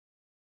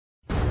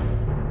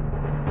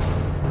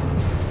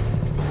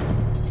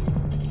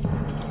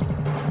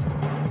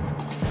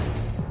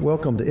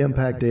Welcome to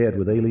Impact Ed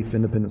with Alief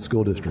Independent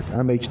School District.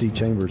 I'm H.D.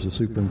 Chambers, the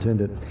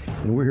superintendent,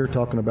 and we're here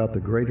talking about the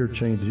greater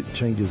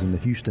changes in the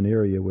Houston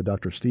area with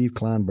Dr. Steve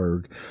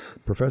Kleinberg,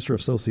 professor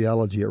of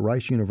sociology at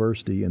Rice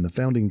University and the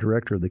founding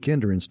director of the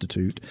Kinder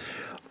Institute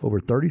over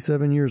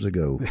 37 years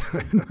ago.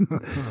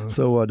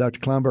 So, Dr.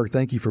 Kleinberg,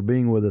 thank you for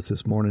being with us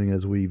this morning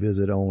as we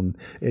visit on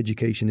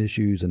education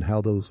issues and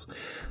how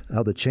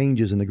the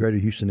changes in the greater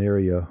Houston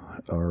area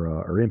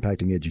are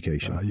impacting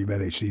education. You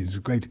bet, H.D. It's a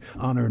great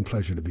honor and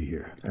pleasure to be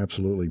here.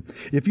 Absolutely.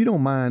 If you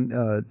don't mind,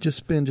 just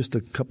spend just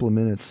a couple of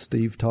minutes,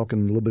 Steve, talking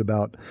a little bit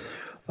about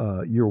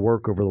your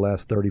work over the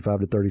last 35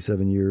 to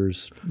 37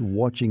 years,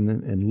 watching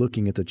and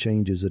looking at the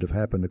changes that have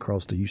happened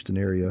across the Houston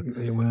area.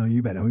 Well,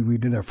 you bet. I mean, we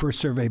did our first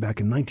survey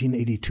back in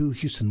 1982.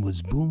 Houston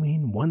was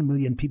booming. 1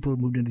 million people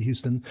moved into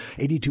Houston.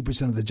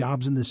 82% of the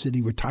jobs in the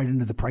city were tied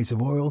into the price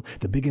of oil.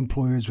 The big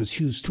employers was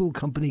Hughes Tool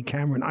Company,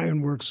 Cameron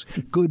Iron Works,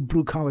 good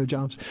blue-collar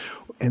jobs.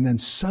 And then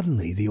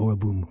suddenly the oil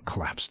boom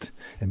collapsed.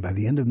 And by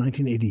the end of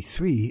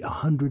 1983,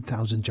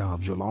 100,000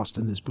 jobs were lost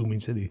in this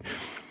booming city.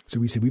 So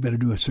we said, we better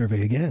do a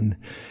survey again.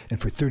 And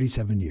for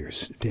 37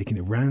 years, taking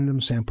a random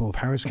sample of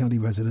Harris County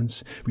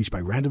residents, reached by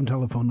random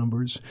telephone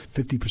numbers,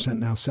 50%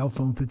 now cell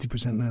phone, 50%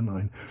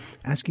 landline,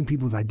 asking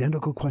people with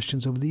identical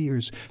questions over the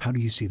years, how do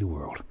you see the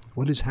world?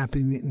 What is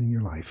happening in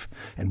your life?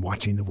 And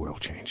watching the world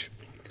change.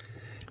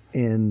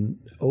 And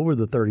over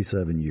the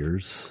 37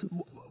 years,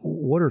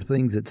 what are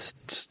things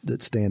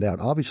that stand out?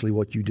 Obviously,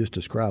 what you just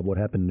described, what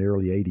happened in the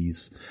early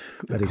 80s.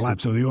 The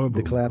collapse of the oil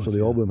boom. The collapse of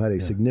the oil boom had a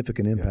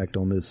significant impact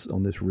on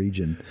this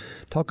region.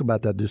 Talk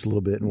about that just a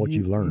little bit and what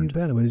you've learned. You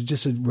bet. It was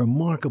just a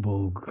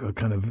remarkable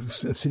kind of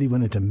city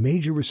went into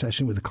major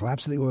recession with the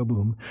collapse of the oil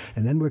boom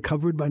and then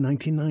recovered by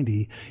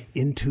 1990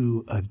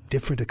 into a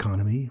different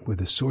economy where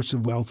the source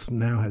of wealth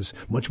now has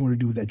much more to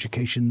do with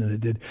education than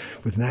it did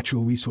with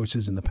natural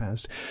resources in the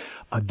past.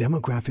 A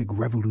demographic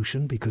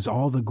revolution because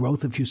all the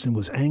growth of Houston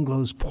was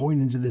Anglos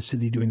pouring into the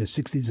city during the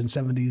 60s and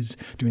 70s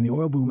during the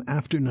oil boom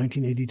after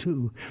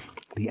 1982.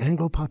 The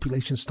Anglo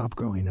population stopped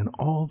growing, and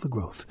all the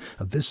growth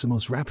of this, the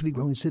most rapidly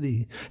growing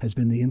city, has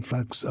been the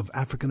influx of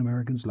African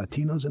Americans,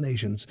 Latinos, and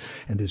Asians,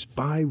 and this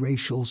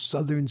biracial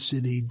southern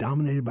city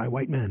dominated by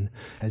white men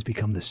has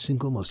become the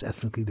single most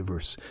ethnically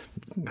diverse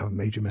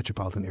major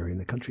metropolitan area in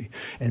the country.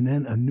 And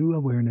then a new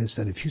awareness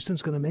that if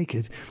Houston's going to make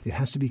it, it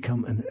has to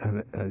become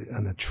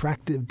an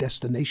attractive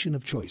destination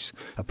of choice,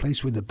 a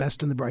place where the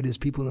best and the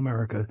brightest people in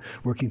America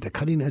working at the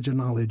cutting edge of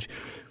knowledge,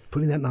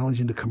 putting that knowledge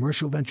into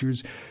commercial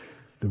ventures.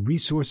 The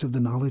resource of the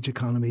knowledge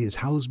economy is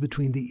housed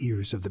between the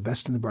ears of the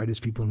best and the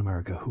brightest people in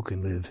America who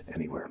can live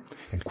anywhere.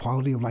 And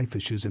quality of life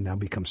issues have now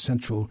become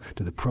central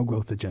to the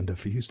pro-growth agenda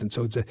for Houston.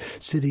 So it's a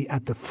city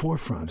at the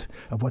forefront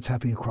of what's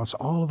happening across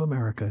all of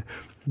America,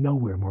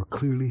 nowhere more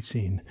clearly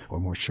seen or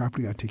more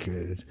sharply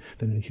articulated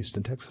than in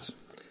Houston, Texas.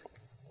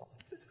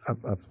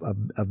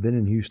 I've been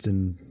in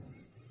Houston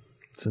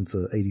since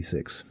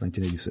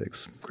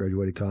 1986.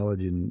 Graduated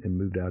college and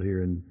moved out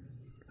here and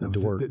to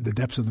work. The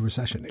depths of the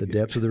recession. The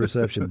depths of the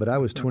recession. But I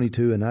was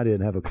 22 and I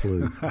didn't have a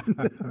clue.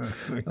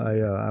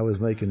 I was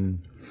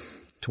making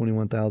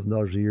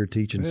 $21,000 a year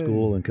teaching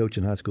school and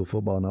coaching high school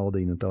football in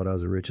Aldine and thought I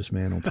was the richest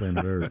man on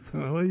planet Earth.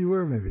 Well, you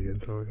were maybe.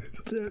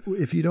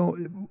 If you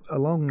don't,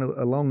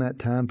 along that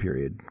time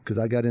period, because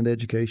I got into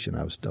education,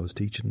 I was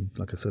teaching,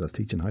 like I said, I was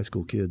teaching high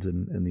school kids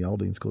in the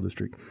Aldine School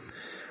District.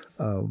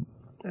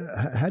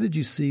 How did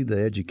you see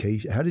the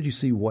education? How did you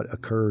see what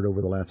occurred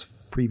over the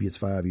previous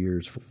 5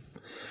 years?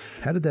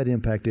 How did that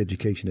impact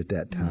education at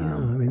that time? Yeah, I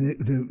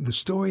mean, the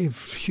story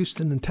of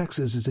Houston and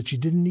Texas is that you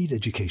didn't need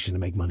education to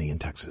make money in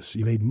Texas.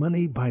 You made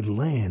money by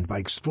land, by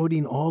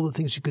exploiting all the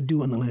things you could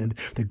do on the land.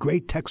 The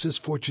great Texas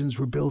fortunes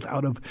were built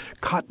out of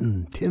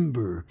cotton,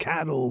 timber,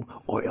 cattle,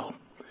 oil.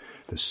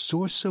 The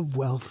source of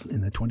wealth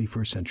in the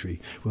 21st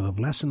century will have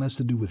less and less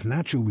to do with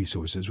natural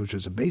resources, which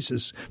was a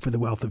basis for the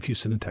wealth of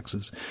Houston and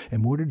Texas,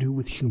 and more to do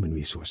with human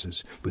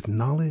resources, with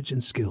knowledge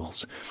and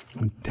skills.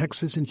 And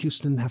Texas and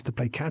Houston have to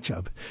play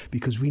catch-up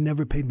because we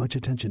never paid much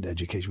attention to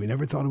education. We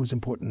never thought it was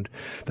important.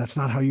 That's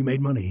not how you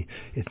made money.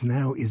 It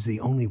now is the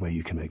only way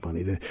you can make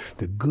money.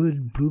 The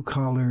good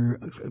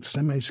blue-collar,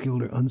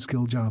 semi-skilled or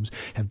unskilled jobs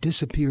have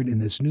disappeared in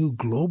this new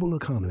global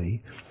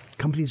economy.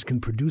 Companies can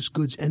produce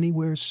goods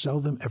anywhere, sell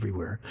them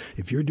everywhere.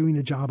 If you're doing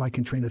a job I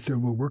can train a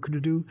third world worker to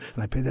do,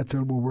 and I pay that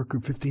third world worker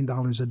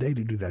 $15 a day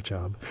to do that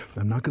job,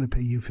 I'm not going to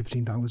pay you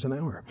 $15 an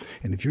hour.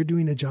 And if you're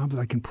doing a job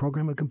that I can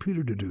program a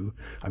computer to do,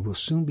 I will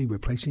soon be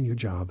replacing your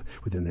job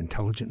with an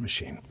intelligent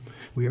machine.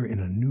 We are in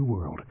a new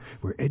world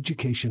where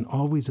education,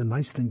 always a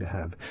nice thing to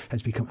have,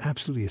 has become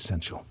absolutely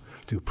essential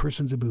to a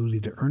person's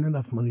ability to earn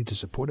enough money to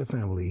support a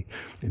family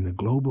in the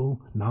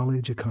global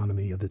knowledge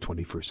economy of the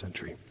 21st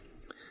century.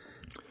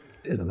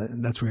 So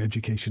that's where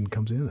education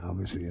comes in,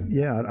 obviously.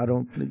 Yeah, I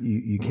don't.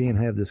 You can't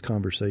have this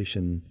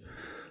conversation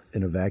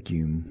in a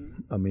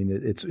vacuum. I mean,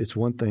 it's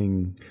one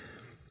thing.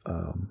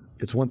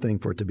 It's one thing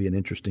for it to be an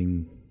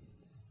interesting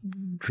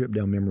trip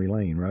down memory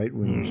lane, right?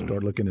 When you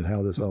start looking at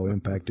how this all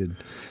impacted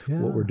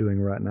what we're doing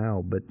right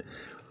now. But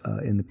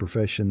in the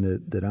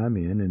profession that I'm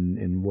in,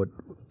 and what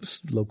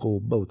local,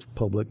 both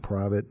public,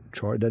 private,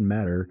 it doesn't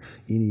matter,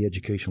 any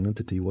educational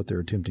entity, what they're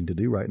attempting to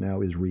do right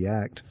now is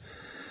react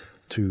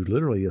to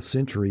literally a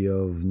century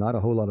of not a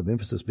whole lot of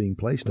emphasis being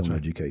placed on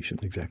education.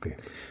 Exactly.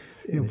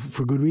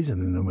 For good reason,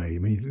 in a way. I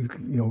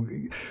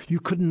mean, you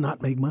could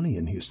not make money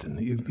in Houston.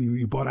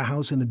 You bought a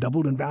house and it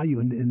doubled in value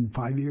in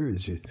 5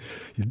 years. You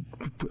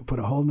put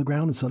a hole in the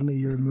ground and suddenly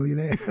you're a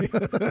millionaire.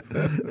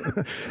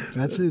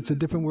 It's a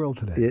different world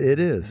today. It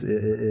is.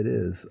 It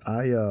is.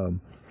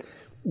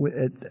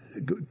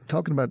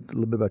 Talking about a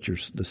little bit about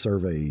the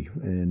survey,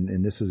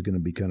 and this is going to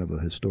be kind of a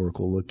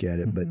historical look at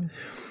it, but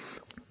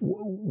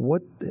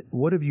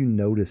what have you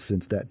noticed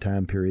since that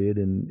time period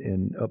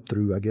and up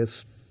through, I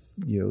guess,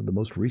 the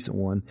most recent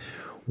one?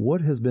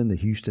 What has been the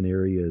Houston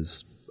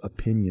area's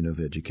opinion of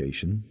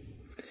education?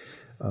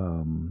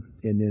 And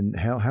then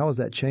how has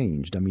that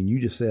changed? I mean, you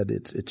just said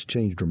it's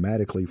changed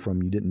dramatically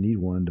from you didn't need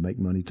one to make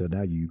money to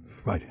now you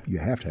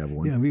have to have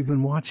one. Yeah, we've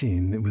been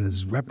watching with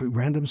this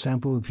random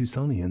sample of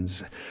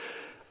Houstonians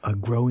a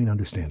growing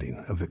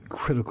understanding of the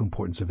critical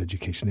importance of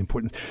education.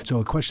 So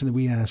a question that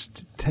we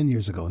asked 10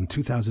 years ago in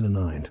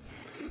 2009,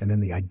 and then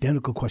the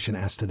identical question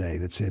asked today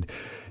that said,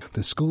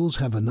 the schools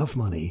have enough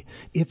money,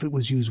 if it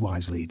was used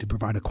wisely, to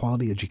provide a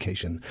quality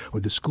education, or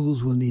the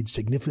schools will need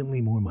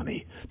significantly more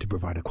money to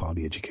provide a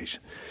quality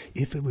education.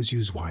 If it was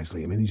used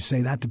wisely. I mean, you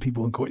say that to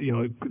people in court,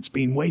 it's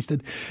being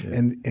wasted. Yeah.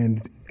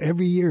 And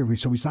every year, we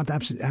stopped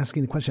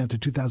asking the question after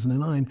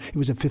 2009, it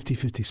was a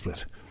 50-50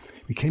 split.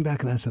 We came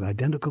back and asked that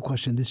identical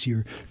question this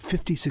year,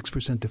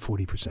 56% to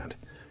 40%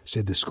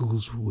 said the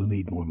schools will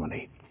need more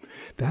money.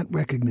 That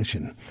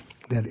recognition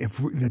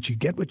that you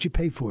get what you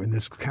pay for in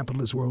this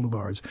capitalist world of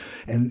ours,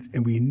 and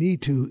we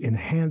need to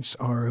enhance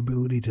our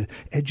ability to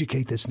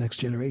educate this next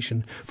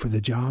generation for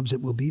the jobs that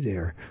will be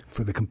there,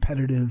 for the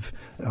competitive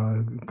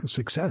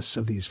success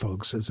of these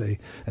folks as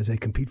they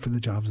compete for the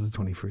jobs of the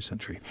 21st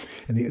century.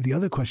 And the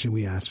other question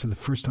we asked for the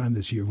first time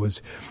this year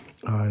was,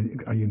 are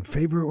you in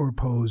favor or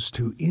opposed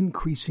to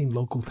increasing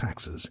local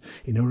taxes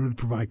in order to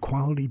provide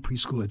quality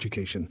preschool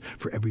education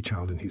for every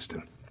child in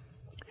Houston?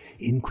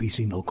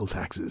 Increasing local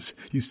taxes.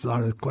 You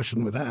started a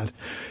question with that.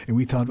 And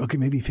we thought, okay,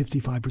 maybe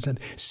 55%.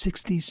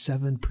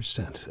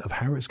 67% of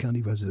Harris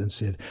County residents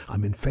said,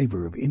 I'm in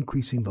favor of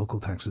increasing local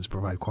taxes to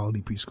provide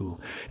quality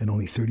preschool, and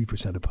only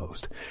 30%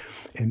 opposed.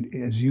 And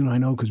as you and I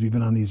know, because we've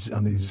been on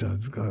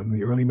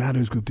the Early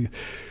Matters group,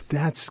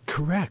 that's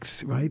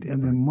correct, right?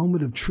 And the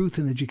moment of truth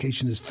in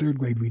education is third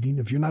grade reading.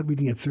 If you're not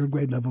reading at third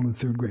grade level in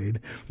third grade,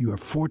 you are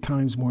 4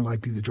 times more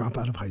likely to drop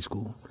out of high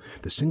school.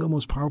 The single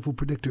most powerful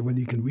predictor whether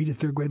you can read at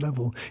third grade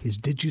level is,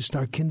 did you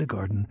start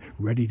kindergarten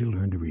ready to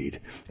learn to read?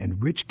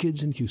 And rich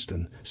kids in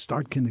Houston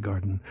start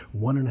kindergarten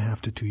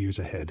 1.5 to 2 years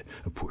ahead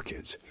of poor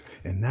kids.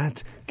 And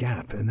that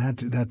gap and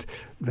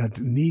that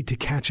need to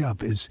catch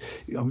up is,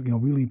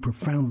 really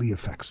profoundly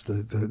affects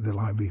the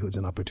livelihoods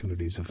and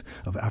opportunities of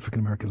African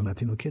American and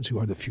Latino kids who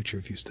are the future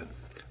of Houston.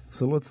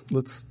 So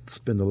let's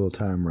spend a little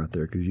time right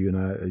there, because you and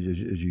I,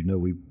 as you know,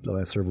 the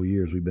last several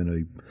years we've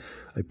been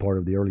a part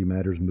of the Early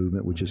Matters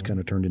movement, which has kind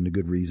of turned into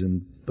Good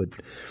Reason. But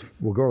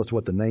regardless of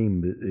what the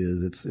name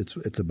is,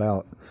 it's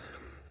about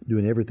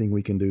doing everything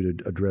we can do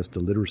to address the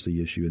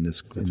literacy issue in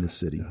this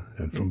city. Yeah.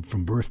 And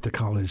from birth to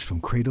college, from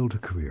cradle to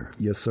career.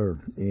 Yes, sir.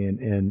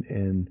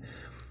 And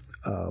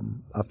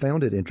I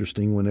found it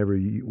interesting when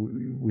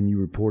you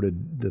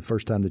reported the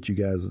first time that you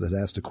guys had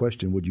asked the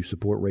question, would you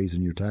support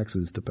raising your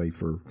taxes to pay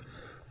for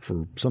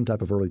some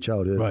type of early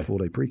childhood, right,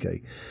 full-day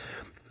pre-K.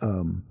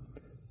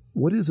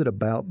 What is it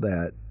about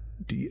that?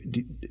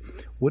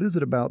 What is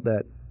it about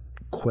that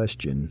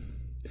question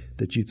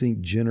that you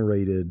think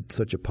generated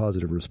such a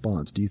positive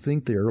response? Do you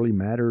think the Early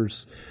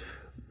Matters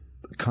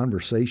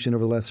conversation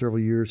over the last several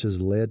years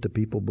has led to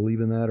people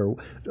believing that, or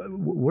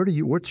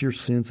what's your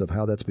sense of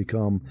how that's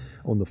become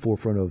on the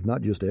forefront of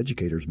not just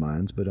educators'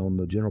 minds, but on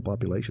the general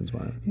population's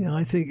mind? Yeah,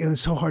 I think it's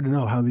so hard to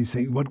know how these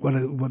things,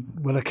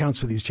 what accounts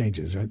for these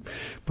changes, right?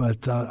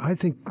 But I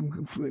think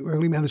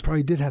Early Matters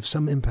probably did have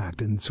some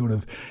impact in sort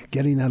of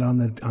getting that on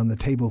the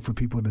table for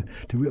people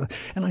to realize.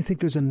 And I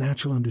think there's a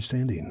natural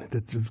understanding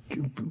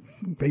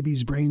that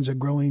babies' brains are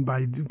growing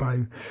by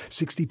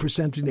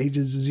 60% in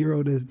ages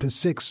 0 to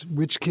 6.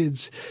 Rich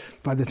kids,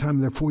 by the time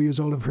they're 4 years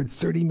old, have heard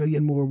 30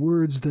 million more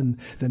words than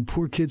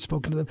poor kids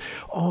spoken to them.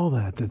 All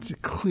that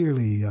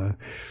clearly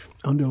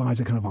underlies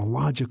a kind of a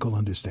logical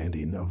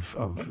understanding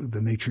of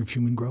the nature of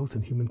human growth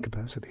and human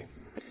capacity.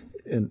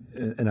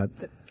 And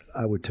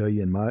I would tell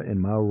you in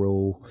my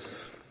role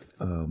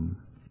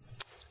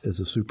as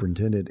a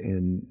superintendent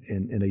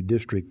in a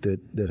district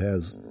that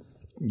has,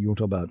 you want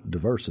to talk about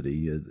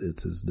diversity,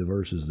 it's as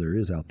diverse as there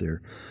is out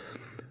there.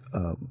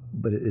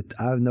 But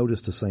I've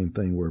noticed the same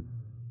thing where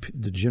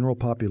the general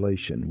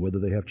population, whether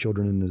they have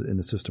children in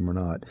the system or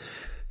not,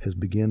 has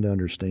begun to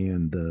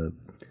understand the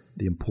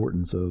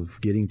importance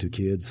of getting to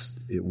kids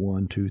at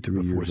 1, 2,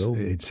 3 years old,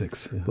 age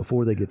 6, yeah,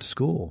 before they get to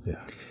school.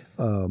 Yeah,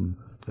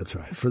 that's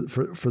right.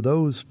 For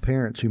those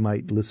parents who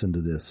might listen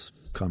to this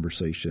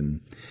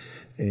conversation,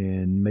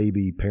 and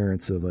maybe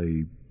parents of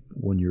a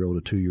 1-year-old,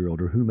 a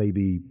 2-year-old, or who may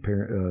be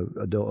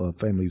adult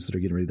families that are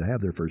getting ready to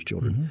have their first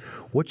children.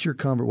 What's your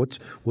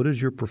what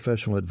is your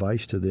professional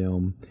advice to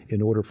them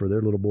in order for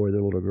their little boy,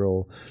 their little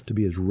girl to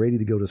be as ready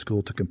to go to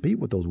school to compete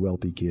with those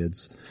wealthy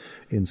kids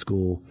in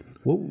school?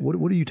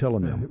 What are you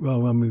telling them?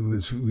 Well, I mean,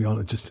 we ought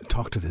to just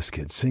talk to this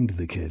kid, sing to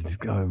the kid,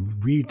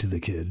 read to the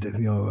kid,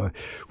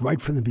 right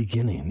from the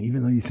beginning,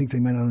 even though you think they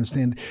might not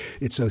understand.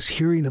 It's a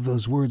hearing of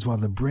those words while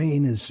the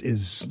brain is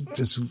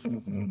just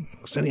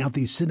sending out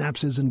these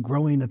synapses and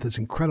growing at this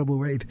incredible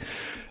rate.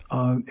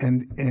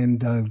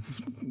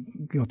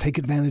 Take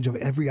advantage of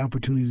every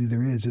opportunity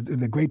there is.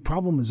 The great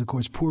problem is, of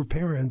course, poor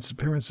parents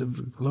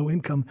of low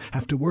income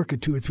have to work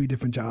at 2 or 3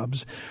 different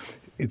jobs.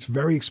 It's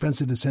very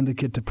expensive to send a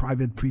kid to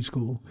private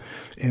preschool.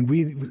 And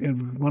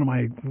one of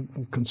my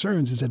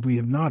concerns is that we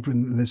have not,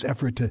 in this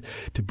effort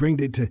to bring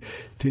to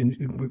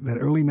that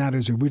Early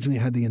Matters originally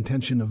had the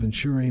intention of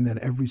ensuring that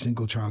every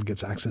single child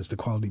gets access to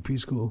quality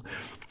preschool.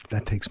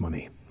 That takes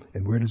money.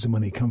 And where does the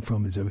money come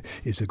from is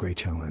a great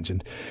challenge.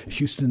 And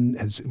Houston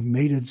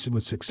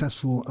was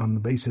successful on the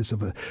basis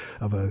of a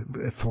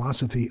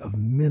philosophy of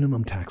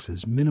minimum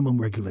taxes,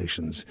 minimum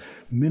regulations,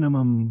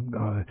 minimum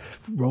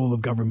role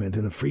of government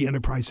in a free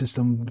enterprise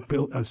system,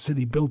 a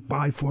city built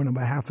by, for, and on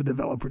behalf of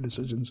developer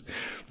decisions.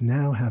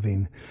 Now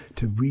having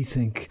to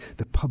rethink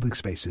the public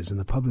spaces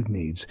and the public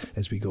needs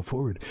as we go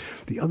forward.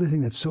 The other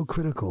thing that's so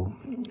critical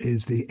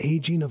is the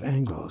aging of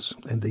Anglos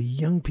and the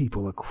young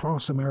people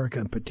across America,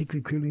 and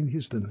particularly clearly in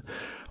Houston,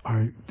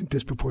 are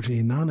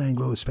disproportionately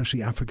non-Anglo,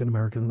 especially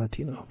African-American and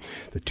Latino.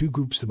 The 2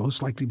 groups the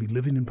most likely to be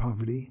living in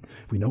poverty.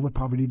 We know what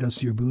poverty does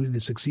to your ability to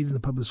succeed in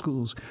the public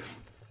schools.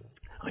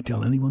 I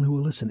tell anyone who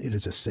will listen, it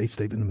is a safe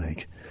statement to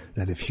make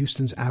that if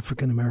Houston's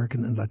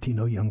African-American and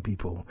Latino young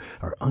people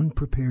are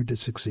unprepared to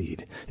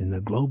succeed in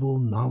the global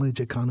knowledge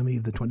economy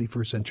of the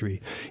 21st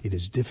century, it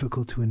is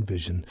difficult to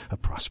envision a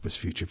prosperous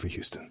future for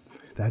Houston.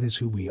 That is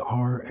who we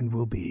are and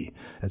will be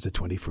as the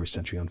 21st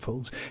century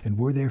unfolds. And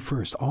we're there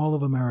first. All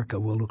of America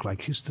will look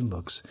like Houston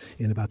looks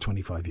in about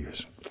 25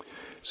 years.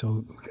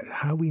 So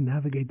how we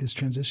navigate this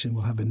transition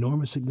will have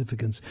enormous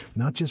significance,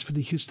 not just for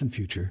the Houston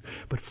future,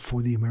 but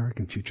for the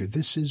American future.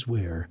 This is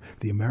where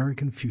the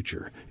American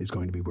future is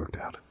going to be worked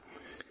out.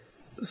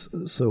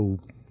 So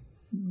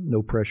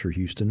no pressure,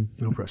 Houston.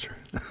 No pressure.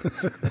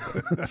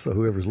 So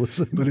whoever's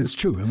listening. But it's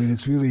true. I mean,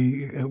 it's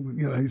really,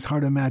 it's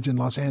hard to imagine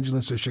Los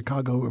Angeles or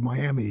Chicago or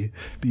Miami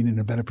being in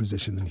a better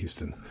position than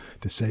Houston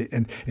to say.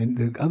 And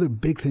the other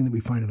big thing that we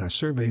find in our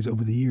surveys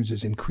over the years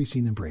is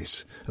increasing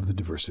embrace of the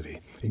diversity,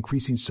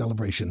 increasing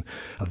celebration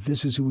of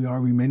this is who we are.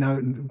 We may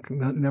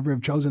never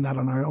have chosen that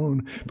on our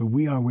own, but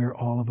we are where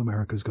all of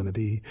America is going to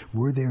be.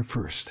 We're there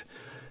first.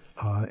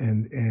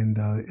 And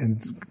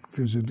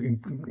there's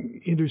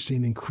an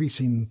interesting,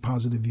 increasing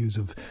positive views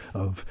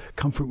of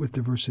comfort with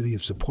diversity,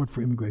 of support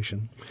for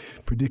immigration,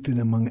 predicted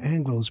among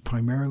Anglos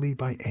primarily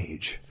by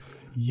age.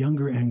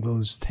 Younger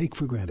Anglos take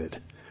for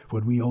granted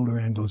what we older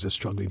Anglos are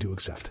struggling to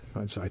accept.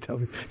 Right? So I tell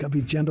you, got to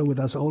be gentle with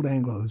us old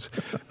Anglos,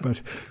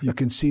 but you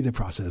can see the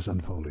process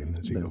unfolding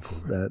as we go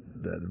forward.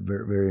 That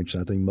very, very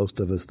interesting. I think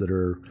most of us that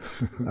are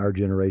our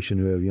generation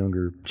who have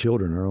younger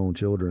children, our own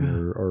children,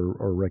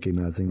 are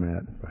recognizing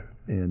that. Right.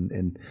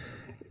 And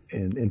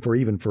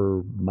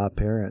for my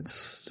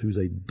parents, who's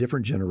a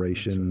different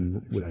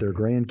generation with their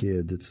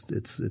grandkids,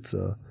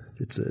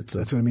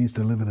 that's what it means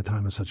to live at a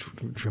time of such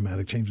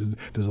dramatic change.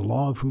 There's a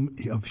law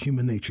of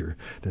human nature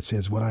that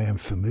says what I am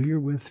familiar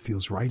with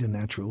feels right and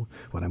natural.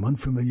 What I'm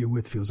unfamiliar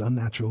with feels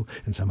unnatural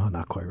and somehow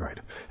not quite right.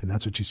 And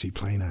that's what you see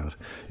playing out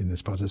in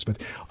this process.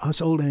 But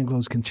us old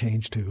Anglos can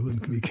change too,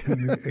 and we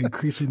can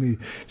increasingly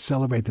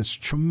celebrate this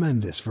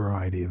tremendous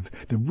variety of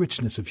the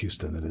richness of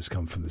Houston that has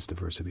come from this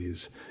diversity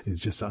is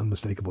just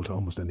unmistakable to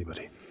almost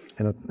anybody.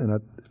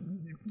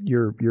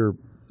 Your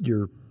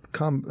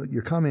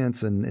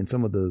comments and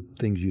some of the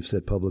things you've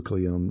said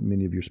publicly on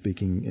many of your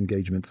speaking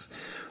engagements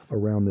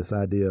around this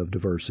idea of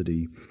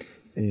diversity,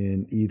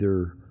 and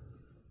either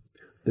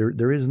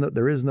there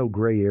is no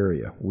gray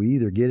area. We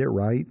either get it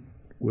right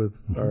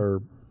with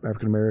our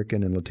African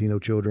American and Latino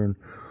children,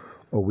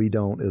 or we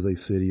don't as a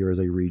city or as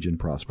a region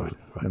prosper. Right.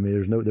 I mean,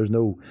 there's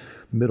no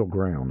middle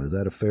ground. Is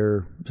that a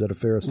fair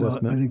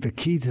assessment? Well, I think the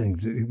key thing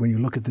when you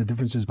look at the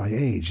differences by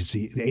age, it's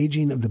the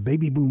aging of the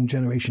baby boom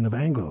generation of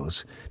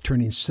Anglos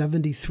turning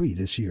 73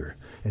 this year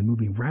and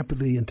moving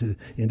rapidly into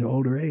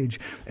older age,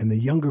 and the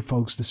younger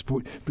folks,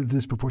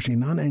 disproportionately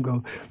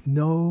non-Anglo.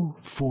 No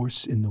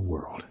force in the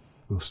world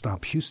will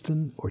stop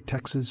Houston or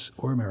Texas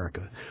or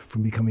America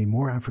from becoming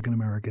more African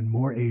American,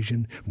 more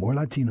Asian, more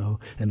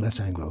Latino, and less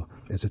Anglo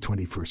as the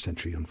 21st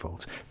century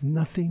unfolds.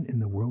 Nothing in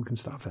the world can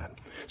stop that.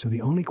 So the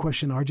only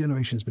question our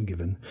generation has been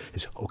given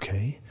is,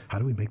 okay, how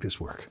do we make this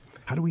work?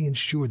 How do we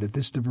ensure that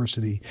this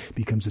diversity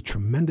becomes a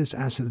tremendous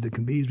asset that it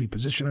can be as we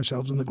position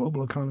ourselves in the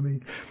global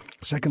economy,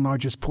 second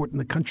largest port in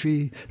the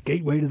country,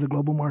 gateway to the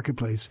global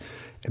marketplace,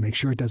 and make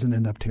sure it doesn't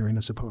end up tearing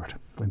us apart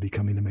and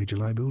becoming a major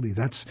liability?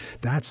 That's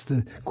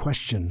the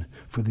question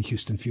for the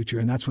Houston future,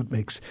 and that's what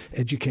makes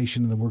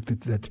education and the work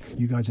that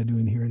you guys are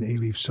doing here in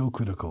A-Leaf so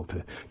critical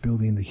to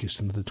building the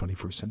Houston of the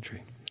 21st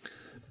century.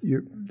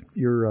 there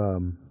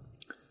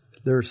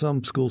are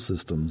some school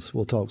systems.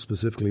 We'll talk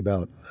specifically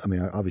about. I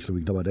mean, obviously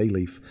we can talk about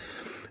Alief,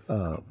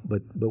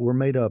 but we're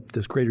made up.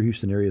 This Greater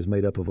Houston area is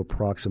made up of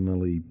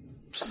approximately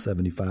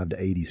 75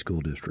 to 80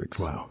 school districts.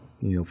 Wow.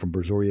 From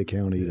Brazoria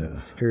County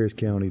to Harris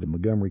County to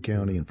Montgomery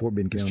County and Fort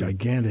Bend County. It's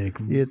gigantic.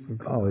 It's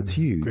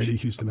huge. Greater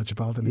Houston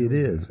metropolitan area. It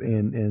is,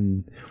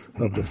 and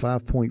of the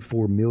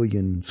 5.4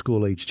 million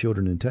school-age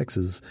children in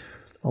Texas,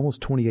 almost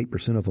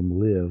 28% of them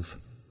live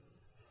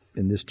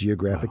in this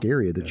geographic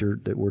area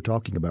that we're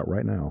talking about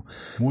right now.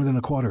 More than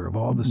a quarter of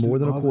all the students. More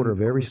than a quarter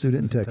of every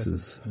student in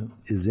Texas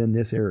is in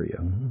this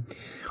area.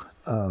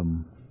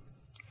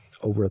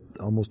 Over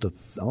almost a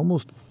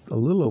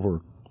little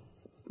over,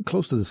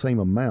 close to the same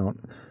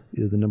amount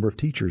is the number of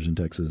teachers in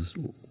Texas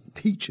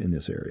teach in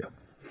this area.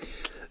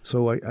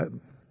 So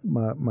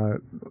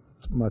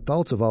my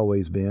thoughts have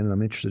always been, and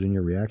I'm interested in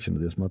your reaction to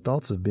this. My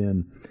thoughts have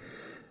been,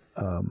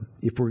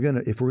 if we're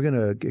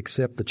gonna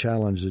accept the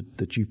challenge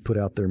that you've put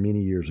out there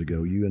many years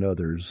ago, you and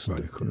others,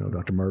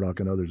 Dr.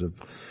 Murdoch and others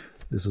have.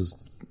 This is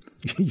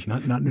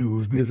not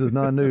new. This is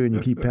not new, and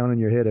you keep pounding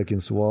your head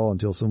against the wall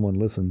until someone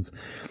listens.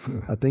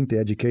 I think the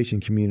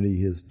education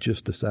community has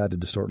just decided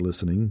to start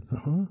listening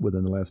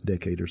within the last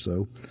decade or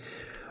so.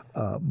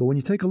 But when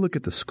you take a look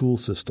at the school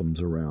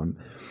systems around,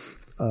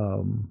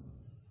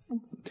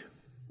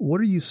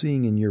 what are you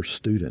seeing in your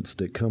students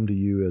that come to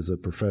you as a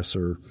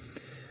professor?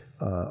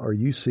 Are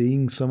you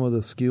seeing some of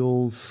the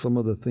skills, some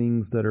of the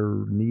things that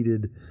are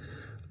needed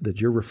that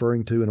you're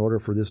referring to in order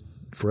for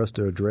us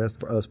to address,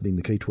 for us being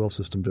the K-12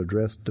 system to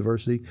address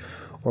diversity?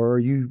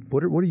 Or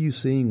what are you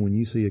seeing when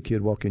you see a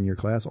kid walk in your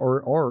class?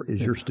 Or are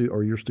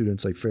your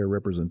students a fair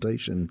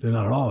representation? They're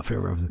not at all a fair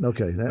representation.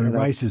 Okay.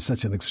 Rice is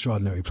such an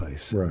extraordinary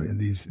place. Right. And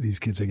these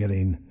kids are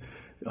getting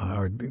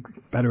are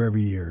better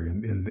every year.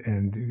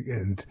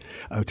 And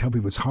I would tell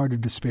people it's hard to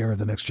despair of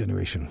the next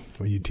generation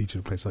when you teach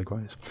at a place like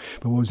Rice.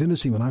 But what was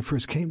interesting, when I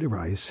first came to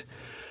Rice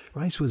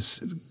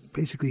was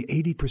basically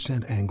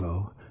 80%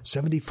 Anglo,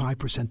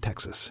 75%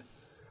 Texas.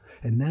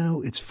 And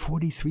now it's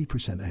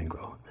 43%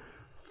 Anglo,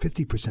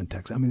 50%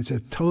 Texas. I mean,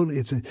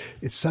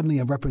 it's suddenly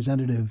a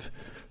representative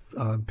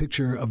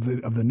picture of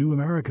the new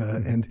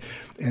America, and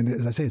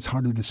as I say, it's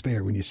hard to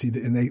despair when you see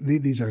that. And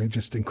these are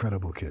just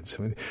incredible kids.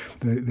 I mean,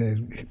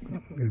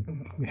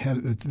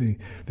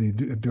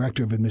 the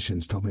director of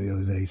admissions told me the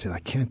other day. He said, "I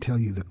can't tell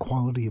you the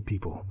quality of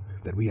people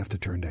that we have to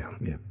turn down."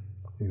 Yeah.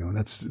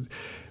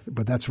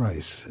 But that's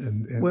Rice.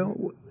 And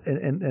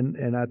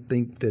I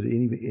think that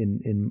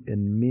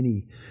in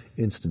many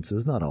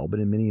instances, not all, but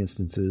in many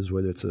instances,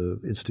 whether it's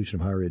an institution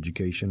of higher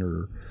education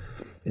or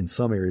in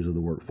some areas of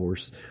the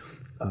workforce,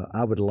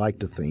 I would like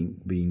to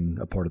think, being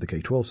a part of the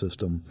K-12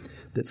 system,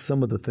 that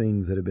some of the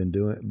things that have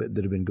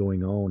been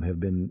going on have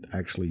been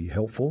actually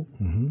helpful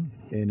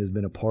and has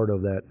been a part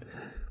of that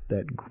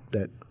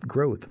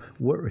growth.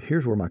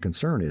 Here's where my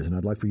concern is, and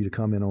I'd like for you to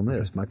comment on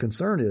this. Okay. My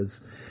concern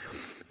is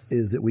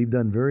that we've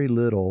done very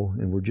little,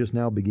 and we're just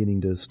now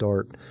beginning to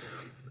start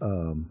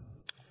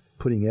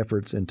putting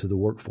efforts into the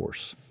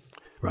workforce.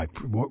 Right,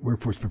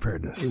 workforce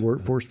preparedness.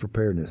 Workforce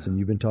preparedness, and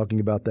you've been talking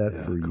about that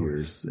for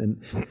years,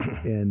 and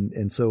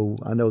so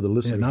I know the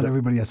listeners. Not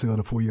everybody has to go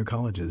to 4-year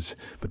colleges,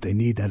 but they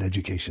need that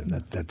education,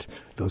 that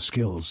those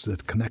skills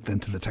that connect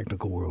them to the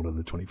technical world of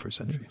the 21st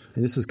century.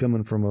 And this is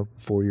coming from a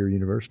 4-year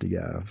university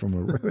guy, from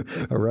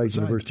a Rice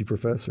University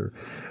professor.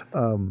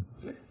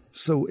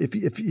 So if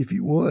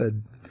you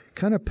would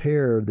kind of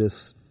pair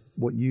this.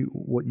 What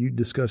you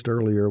discussed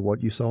earlier,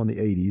 what you saw in the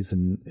 80s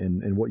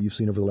and what you've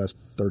seen over the last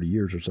 30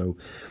 years or so,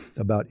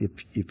 about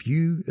if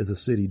you as a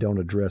city don't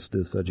address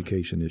this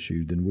education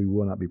issue, then we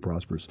will not be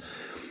prosperous.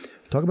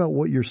 Talk about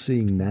what you're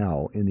seeing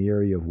now in the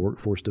area of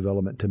workforce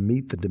development to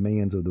meet the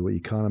demands of the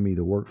economy,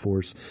 the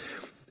workforce.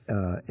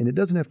 And it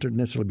doesn't have to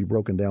necessarily be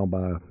broken down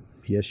by,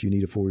 yes, you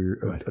need a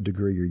 4-year a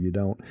degree or you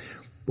don't.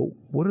 But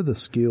what are the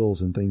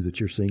skills and things that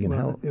you're seeing, and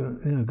how?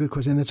 Good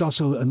question. And it's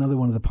also another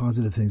one of the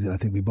positive things that I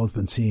think we've both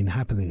been seeing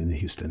happening in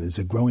Houston is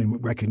a growing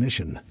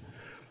recognition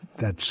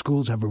that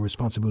schools have a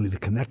responsibility to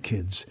connect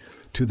kids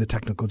to the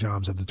technical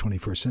jobs of the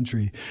 21st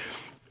century.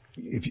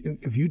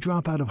 If you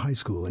drop out of high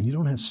school and you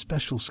don't have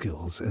special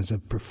skills as a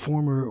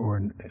performer or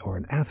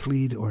an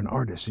athlete or an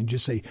artist, and you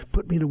just say,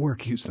 "Put me to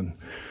work, Houston,"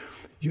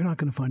 you're not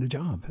going to find a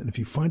job. And if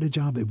you find a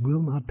job, it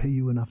will not pay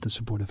you enough to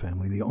support a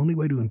family. The only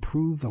way to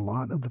improve the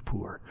lot of the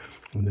poor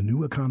in the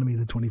new economy of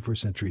the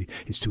 21st century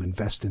is to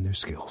invest in their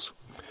skills.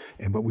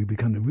 And what we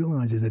become to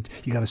realize is that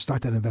you got to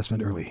start that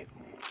investment early.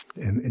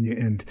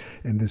 And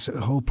this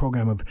whole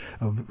program of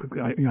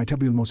I tell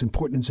people the most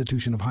important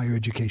institution of higher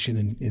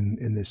education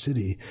in this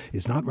city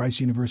is not Rice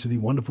University,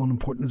 wonderful and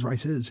important as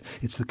Rice is.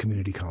 It's the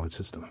community college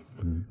system,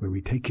 where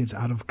we take kids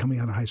coming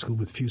out of high school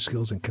with few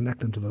skills and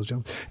connect them to those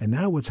jobs. And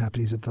now what's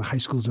happening is that the high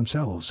schools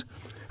themselves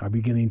are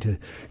beginning to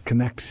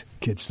connect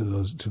kids to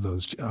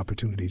those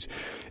opportunities.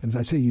 And as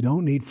I say, you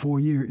don't need 4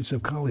 years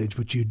of college,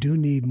 but you do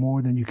need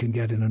more than you can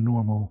get in a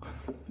normal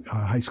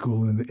high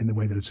school in the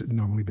way that it's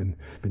normally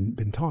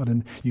been taught.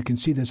 And you can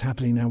see this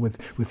happening now with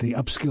the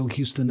Upskill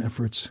Houston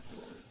efforts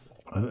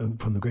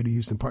from the Greater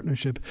Houston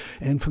Partnership,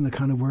 and from the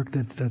kind of work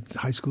that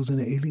high schools in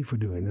A-Leaf are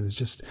doing that is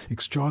just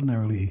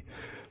extraordinarily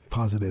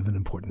positive and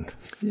important.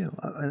 Yeah,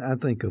 I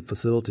think a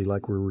facility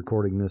like we're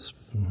recording this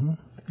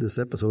this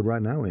episode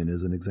right now in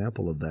is an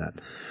example of that.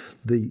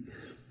 The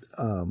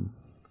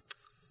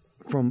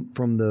from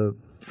the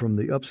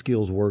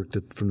upskills work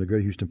from the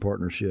Greater Houston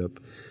Partnership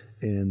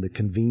and the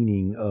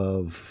convening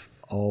of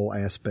all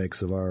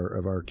aspects of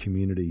our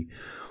community,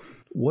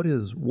 what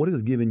has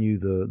given you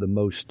the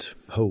most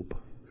hope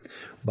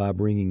by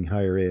bringing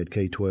higher ed,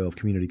 K-12,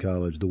 community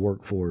college, the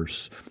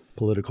workforce,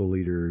 political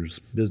leaders,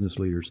 business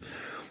leaders?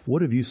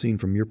 What have you seen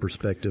from your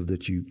perspective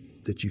that you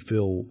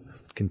feel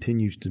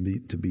continues to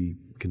be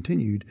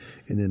continued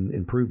and then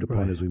improved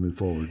upon as we move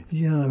forward?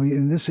 Yeah, I mean,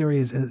 in this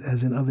area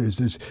as in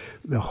others,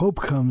 the hope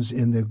comes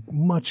in the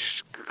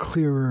much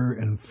clearer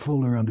and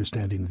fuller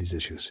understanding of these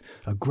issues,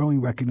 a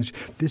growing recognition.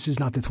 This is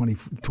not the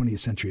 20th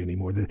century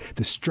anymore.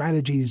 The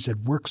strategies that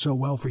work so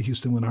well for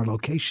Houston when our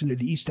location near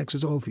the East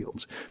Texas oil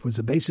fields was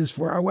the basis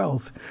for our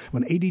wealth,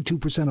 when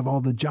 82% of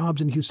all the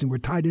jobs in Houston were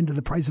tied into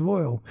the price of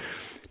oil,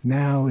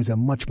 now is a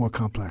much more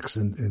complex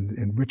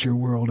and richer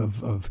world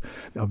of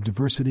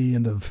diversity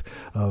and of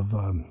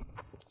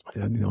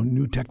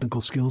new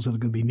technical skills that are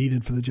going to be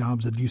needed for the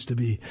jobs that used to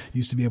be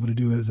able to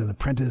do as an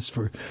apprentice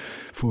for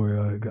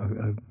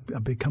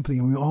a big company.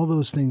 I mean, all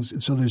those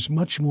things. So there's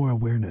much more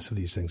awareness of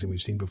these things than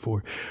we've seen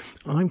before.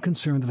 I'm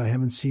concerned that I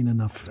haven't seen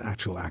enough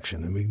actual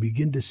action, and we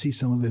begin to see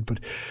some of it. But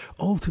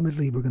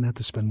ultimately, we're going to have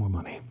to spend more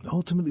money.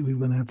 Ultimately, we're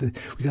going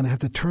to have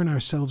to turn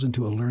ourselves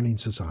into a learning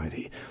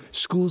society.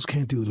 Schools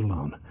can't do it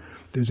alone.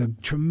 There's a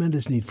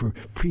tremendous need for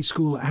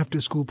preschool,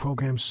 after-school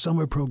programs,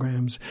 summer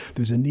programs.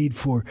 There's a need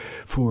for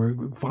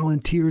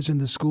volunteers in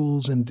the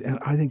schools, and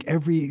I think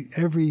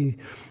every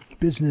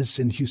business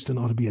in Houston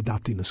ought to be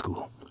adopting a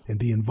school and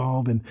be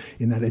involved in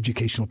that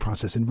educational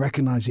process and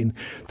recognizing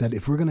that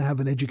if we're going to have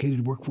an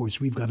educated workforce,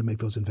 we've got to make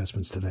those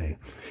investments today.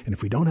 And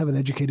if we don't have an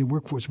educated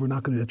workforce, we're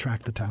not going to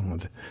attract the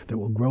talent that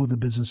will grow the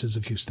businesses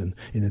of Houston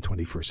in the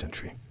 21st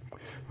century.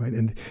 Right,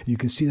 and you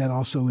can see that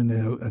also in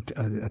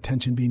the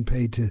attention being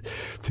paid to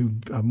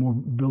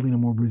building a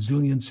more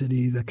resilient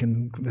city that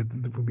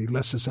will be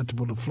less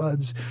susceptible to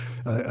floods,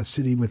 a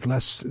city with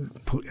less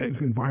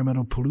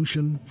environmental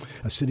pollution,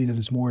 a city that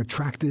is more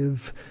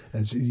attractive.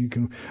 As you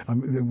can,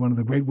 one of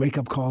the great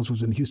wake-up calls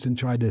was when Houston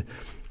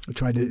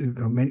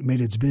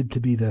made its bid to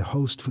be the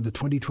host for the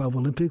 2012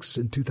 Olympics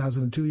in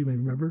 2002. You may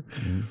remember,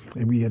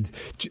 and we had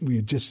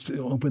just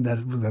opened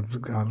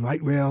that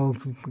light rail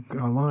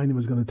line that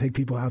was going to take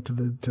people out to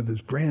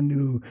this brand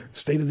new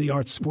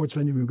state-of-the-art sports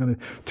venue. We were going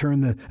to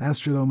turn the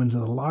Astrodome into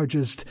the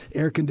largest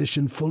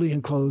air-conditioned, fully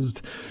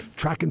enclosed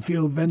track and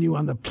field venue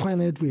on the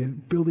planet. We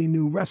had building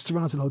new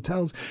restaurants and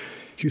hotels.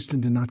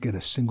 Houston did not get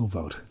a single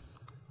vote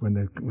when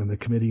the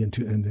committee in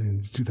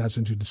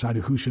 2002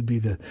 decided who should be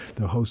the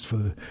host for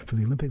the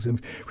Olympics.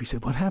 And we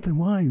said, what happened?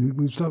 Why?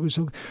 We thought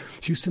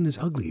Houston is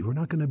ugly. We're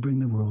not going to bring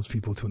the world's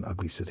people to an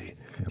ugly city.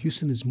 Yep.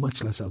 Houston is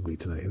much less ugly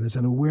today. And there's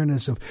an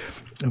awareness of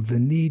the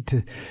need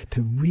to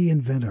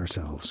reinvent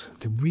ourselves,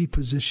 to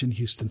reposition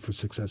Houston for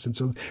success. And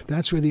so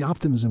that's where the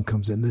optimism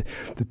comes in. The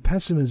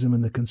pessimism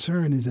and the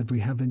concern is that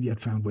we haven't yet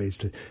found ways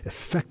to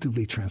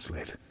effectively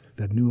translate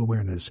that new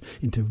awareness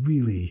into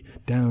really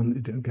down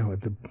at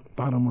the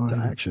bottom line, to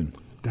action,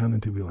 down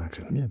into real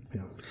action.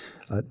 Yeah.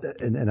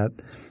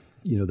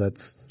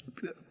 That's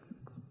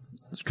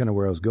kind of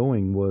where I was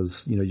going.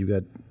 Was you've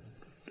got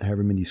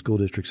however many school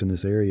districts in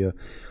this area,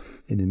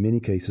 and in many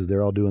cases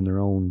they're all doing their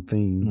own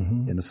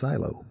thing in a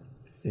silo,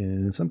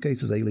 and in some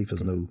cases A-Leaf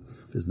is no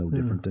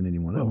different than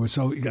anyone else.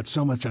 So you got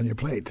so much on your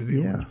plate to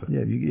deal with.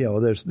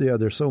 Well,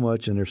 there's so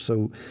much, and there's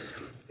so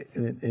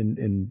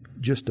and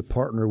just to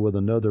partner with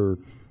another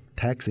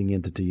taxing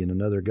entity and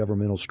another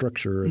governmental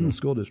structure in a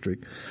school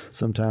district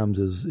sometimes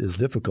is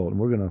difficult,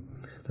 and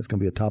that's going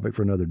to be a topic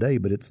for another day.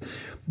 But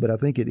I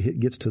think it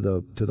gets to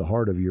the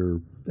heart of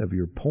your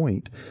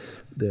point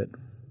that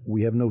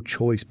we have no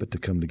choice but to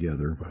come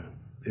together, right,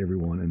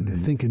 everyone, and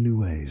think in new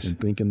ways,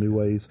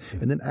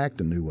 and then act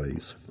in new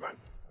ways. Right.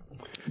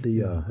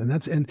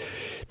 And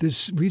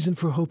there's reason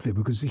for hope there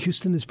because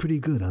Houston is pretty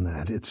good on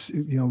that. It's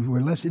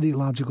we're less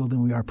ideological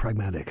than we are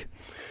pragmatic,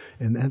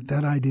 and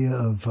that idea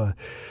of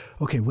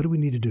okay, what do we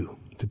need to do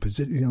to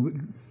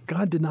position?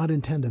 God did not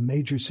intend a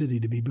major city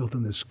to be built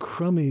in this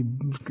crummy,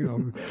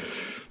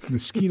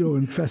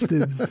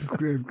 mosquito-infested,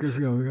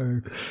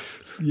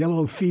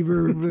 yellow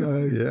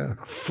fever,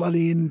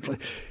 flooding.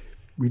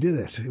 We did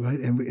it, right?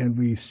 And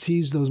we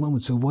seized those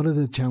moments. So what are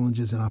the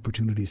challenges and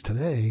opportunities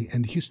today?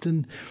 And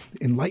Houston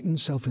enlightened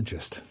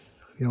self-interest.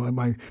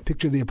 My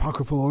picture of the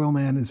apocryphal oil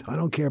man is, I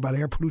don't care about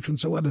air pollution.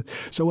 So what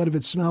if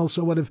it smells?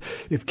 So what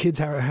if kids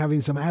are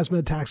having some asthma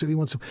attacks?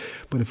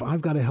 But if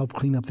I've got to help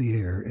clean up the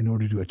air in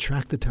order to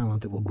attract the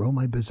talent that will grow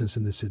my business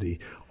in the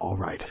city, all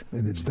right.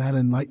 And it's that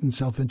enlightened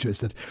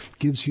self-interest that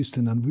gives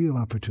Houston a real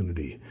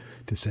opportunity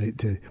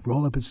to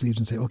roll up its sleeves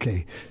and say,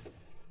 okay,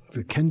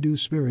 the can-do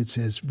spirit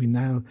says we've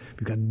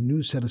got a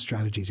new set of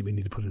strategies that we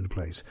need to put into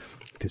place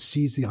to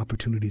seize the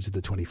opportunities of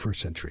the 21st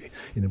century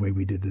in the way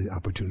we did the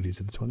opportunities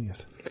of the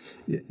 20th.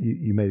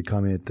 You made a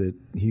comment that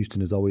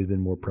Houston has always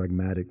been more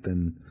pragmatic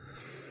than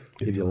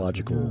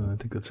ideological. Yeah, I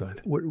think that's right.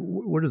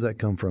 Where does that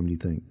come from, do you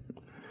think?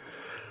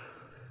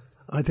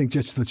 I think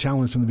just the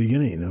challenge from the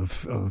beginning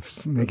of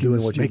making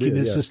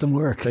this system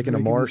work. Taking a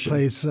marsh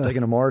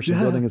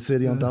and building a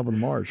city on top of the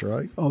marsh,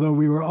 right? Although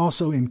we were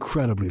also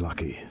incredibly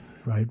lucky,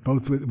 right?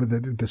 Both with the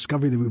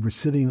discovery that we were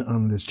sitting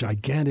on this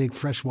gigantic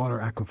freshwater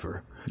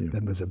aquifer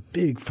that was a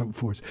big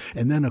force.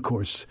 And then, of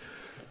course,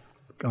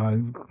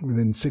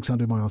 within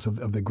 600 miles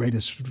of the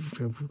greatest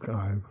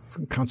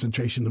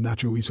concentration of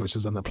natural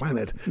resources on the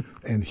planet.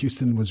 And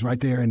Houston was right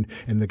there, and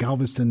the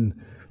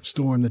Galveston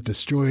storm that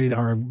destroyed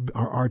our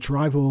arch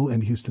rival,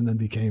 and Houston then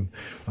became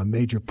a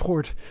major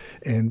port,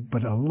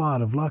 but a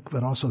lot of luck,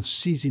 but also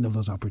seizing of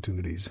those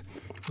opportunities.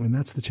 And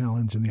that's the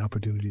challenge and the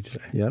opportunity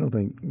today. Yeah, I don't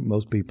think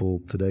most people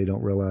today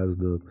don't realize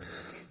the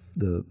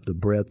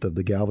breadth of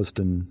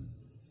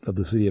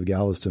the city of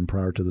Galveston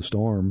prior to the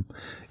storm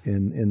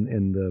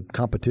and the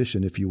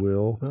competition, if you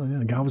will. Oh,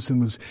 yeah. Galveston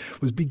was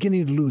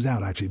beginning to lose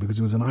out, actually, because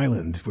it was an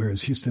island,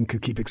 whereas Houston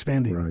could keep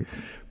expanding. Right.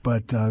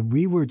 But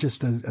we were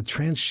just a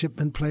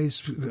transshipment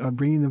place,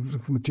 bringing the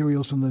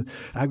materials from the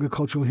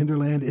agricultural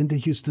hinterland into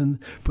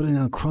Houston, putting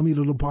on crummy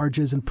little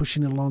barges and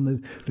pushing it along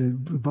the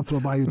Buffalo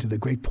Bayou to the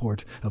great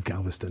port of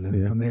Galveston.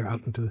 And from there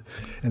out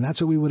and that's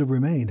where we would have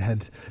remained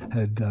had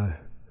that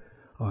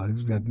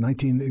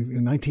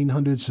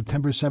 1900,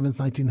 September 7th,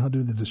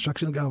 1900, the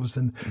destruction of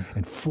Galveston,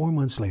 and 4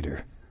 months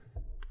later,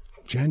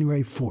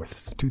 January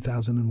 4th,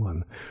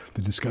 2001,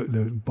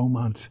 the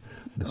Beaumont,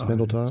 the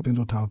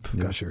Spindletop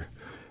Gusher.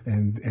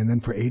 And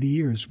then for 80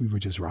 years, we were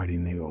just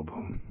riding the oil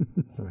boom.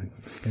 Right?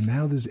 And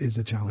now there is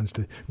a challenge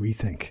to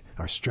rethink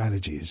our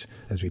strategies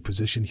as we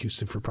position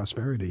Houston for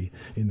prosperity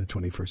in the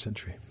 21st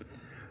century.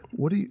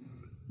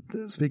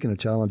 Speaking of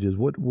challenges,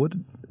 what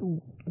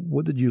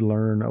did you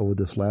learn over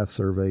this last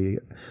survey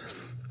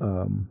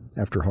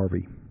after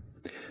Harvey?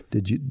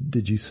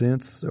 Did you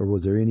sense, or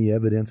was there any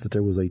evidence that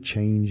there was a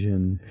change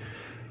in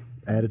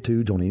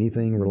attitudes on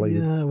anything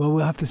related? Yeah, well,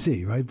 we'll have to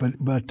see, right? But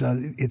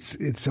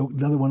it's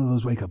another one of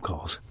those wake up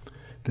calls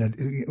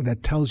that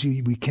tells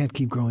you we can't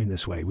keep growing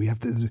this way. We have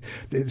to.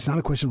 It's not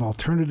a question of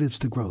alternatives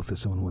to growth,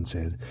 as someone once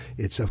said.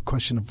 It's a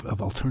question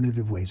of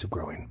alternative ways of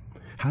growing.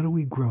 How do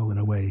we grow in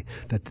a way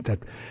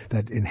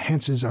that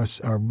enhances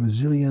our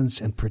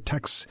resilience and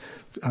protects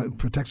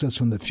us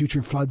from the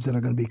future floods that are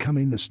going to be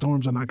coming? The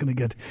storms are not going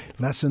to get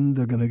lessened;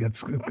 they're going to get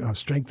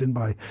strengthened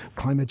by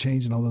climate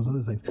change and all those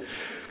other things.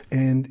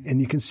 And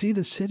you can see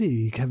the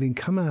city having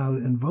come out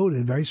and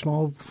voted, very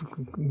small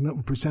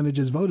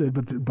percentages voted,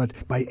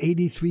 but by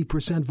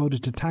 83%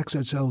 voted to tax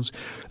ourselves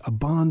a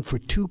bond for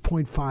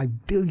 $2.5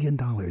 billion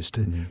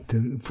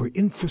for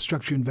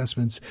infrastructure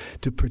investments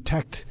to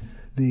protect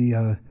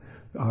to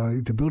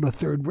build a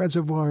third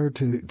reservoir,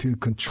 to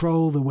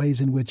control the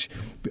ways in which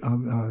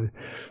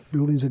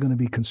buildings are going to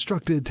be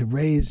constructed, to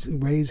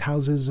raise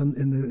houses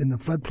in the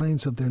floodplain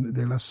so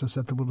they're less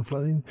susceptible to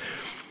flooding.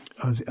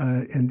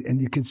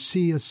 And you can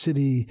see a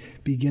city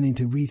beginning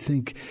to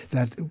rethink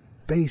that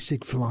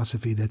basic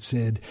philosophy that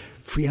said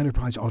free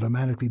enterprise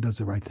automatically does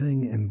the right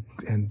thing,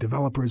 and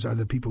developers are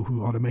the people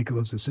who ought to make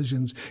those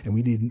decisions, and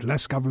we need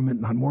less government,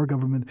 not more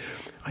government.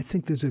 I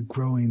think there's a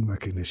growing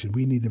recognition.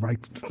 We need the right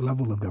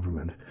level of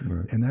government.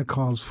 Right. And that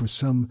calls for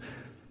some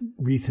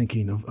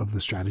rethinking of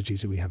the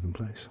strategies that we have in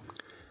place.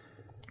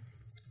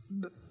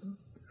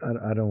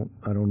 I don't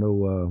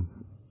know.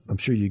 I'm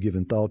sure you've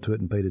given thought to it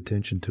and paid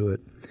attention to it,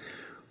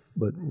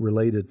 but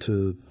related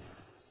to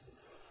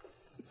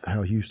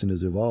how Houston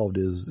has evolved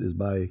is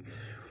by,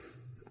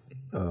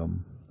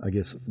 I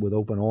guess, with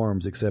open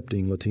arms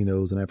accepting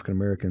Latinos and African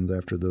Americans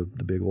after the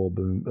big oil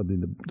boom,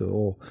 the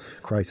oil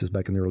crisis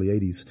back in the early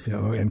 80s.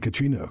 Yeah, and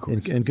Katrina, of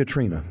course. And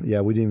Katrina.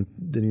 Yeah, we didn't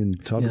even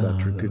talk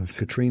about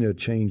Katrina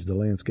changed the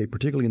landscape,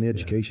 particularly in the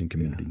education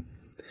community.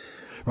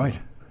 Right.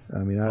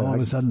 I mean, all of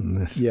a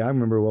sudden. Yeah, I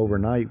remember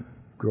overnight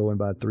growing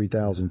by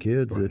 3,000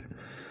 kids that.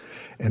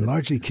 And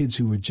largely kids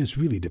who were just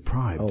really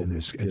deprived in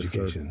their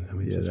education. I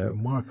mean,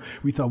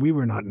 we thought we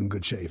were not in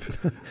good shape.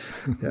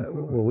 Yeah,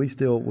 well, we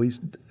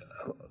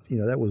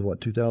that was what,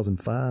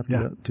 2005?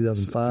 Yeah,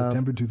 2005.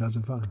 September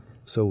 2005.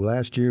 So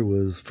last year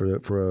was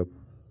for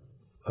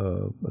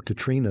a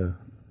Katrina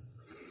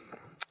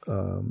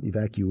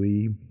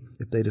evacuee.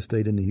 If they'd have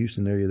stayed in the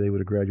Houston area, they would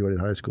have graduated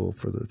high school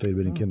if they'd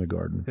been in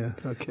kindergarten. Yeah,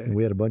 okay. And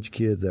we had a bunch of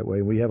kids that way.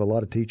 And we have a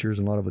lot of teachers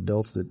and a lot of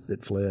adults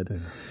that fled. Yeah.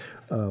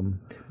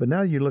 But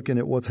now you're looking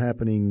at what's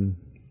happening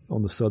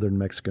on the southern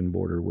Mexican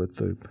border with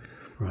the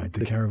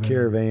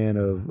caravan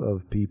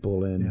of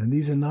people. And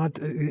these are not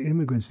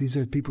immigrants. These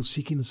are people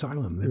seeking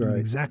asylum. They're doing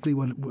exactly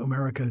what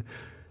America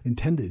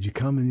intended. You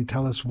come and you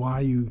tell us why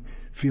you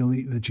feel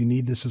that you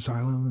need this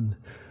asylum,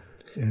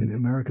 and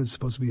America is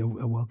supposed to be a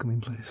welcoming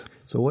place.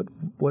 So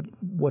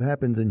what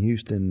happens in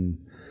Houston,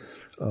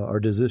 or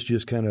does this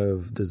just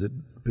does it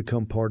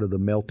become part of the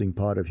melting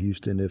pot of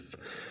Houston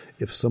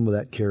if some of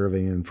that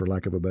caravan, for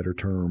lack of a better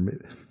term,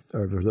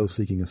 or for those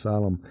seeking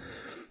asylum,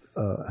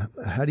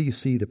 how do you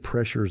see the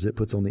pressures it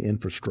puts on the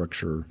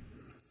infrastructure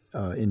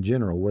in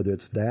general, whether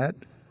it's that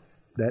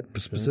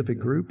specific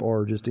group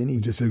or just any...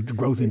 Just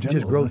growth in general.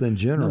 Just growth in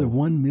general. Another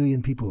 1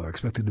 million people are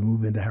expected to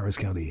move into Harris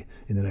County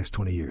in the next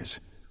 20 years.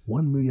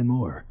 1 million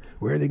more.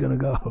 Where are they going to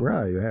go?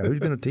 Right. Yeah. Who's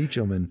going to teach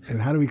them?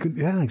 And how do we...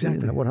 Yeah,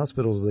 exactly. What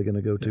hospitals are they going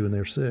to go to when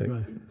they're sick?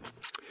 Right.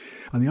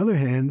 On the other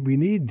hand, we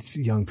need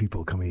young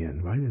people coming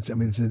in, right? It's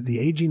the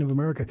aging of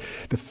America.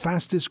 The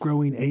fastest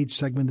growing age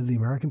segment of the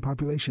American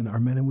population are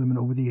men and women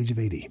over the age of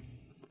 80,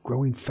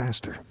 growing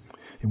faster.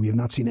 And we have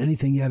not seen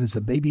anything yet as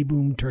the baby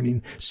boom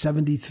turning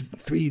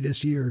 73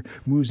 this year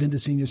moves into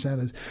senior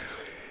status.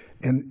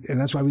 And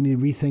that's why we need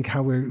to rethink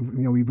how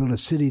we build a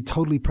city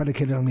totally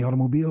predicated on the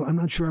automobile. I'm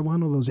not sure I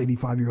want all those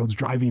 85-year-olds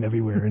driving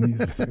everywhere and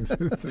these things.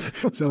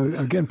 So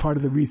again, part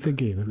of the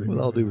rethinking. With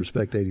all due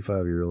respect,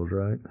 85-year-olds,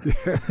 right?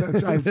 Yeah,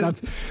 that's right. It's not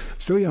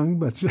still young,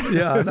 but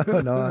yeah,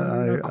 no,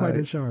 not quite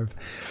as sharp.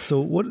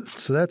 So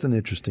that's an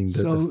interesting.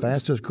 The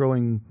fastest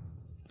growing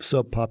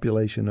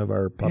subpopulation of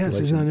our population. Yes,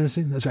 isn't that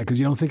interesting? That's right, because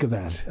you don't think of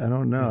that. I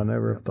don't know. I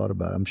never have thought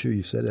about it. I'm sure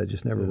you said it. It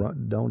just never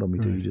dawned on me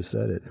till you just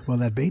said it. Well,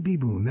 that baby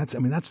boom, that's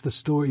the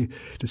story.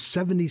 The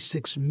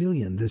 76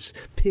 million, this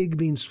pig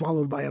being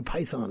swallowed by a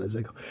python has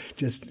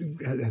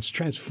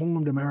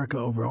transformed America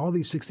over all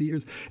these 60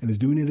 years and is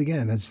doing it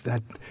again as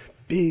that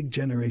big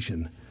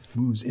generation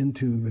moves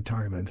into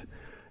retirement.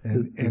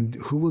 And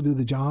who will do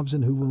the jobs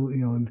and who will,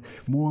 and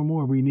more and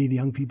more we need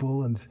young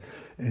people and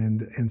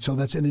so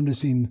that's an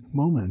interesting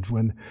moment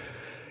when,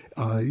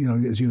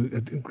 as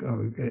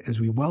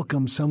we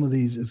welcome some of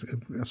these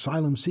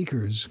asylum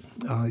seekers,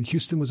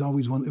 Houston was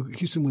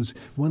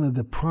one of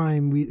the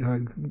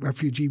prime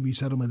refugee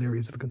resettlement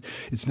areas of the country.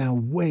 It's now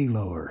way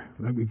lower.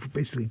 We've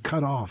basically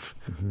cut off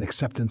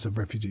acceptance of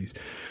refugees.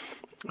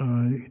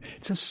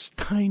 It's a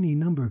tiny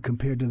number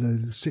compared to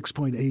the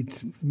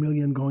 6.8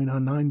 million going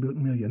on 9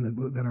 million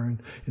that are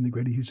in the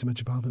greater Houston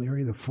metropolitan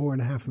area, the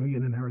 4.5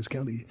 million in Harris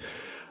County.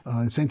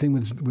 Same thing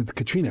with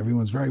Katrina.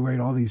 Everyone's very worried.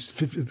 All these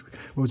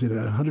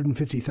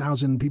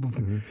 150,000 people,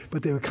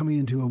 but they were coming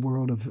into a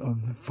world of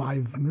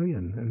 5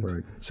 million. And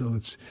right. So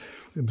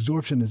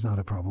absorption is not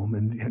a problem,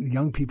 and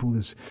young people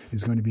is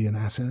going to be an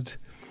asset.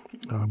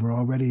 We're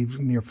already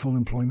near full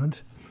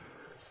employment.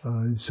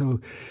 And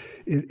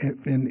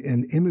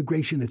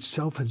immigration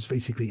itself has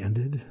basically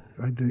ended.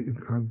 Right?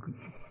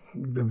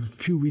 The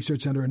Pew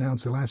Research Center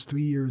announced the last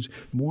 3 years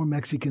more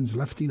Mexicans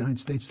left the United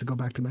States to go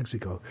back to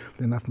Mexico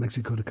than left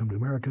Mexico to come to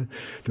America.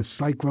 The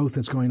slight growth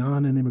that's going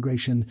on in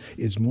immigration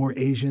is more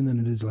Asian than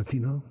it is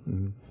Latino.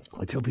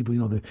 I tell people,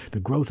 the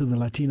growth of the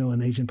Latino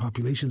and Asian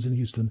populations in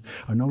Houston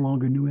are no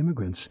longer new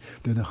immigrants.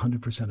 They're the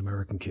 100%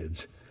 American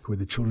kids who are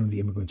the children of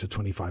the immigrants of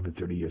 25 and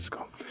 30 years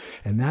ago.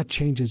 And that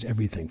changes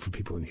everything for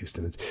people in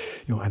Houston. It's,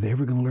 are they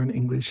ever going to learn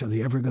English? Are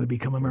they ever going to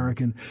become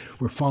American?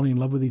 We're falling in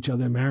love with each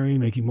other, marrying,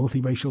 making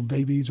multiracial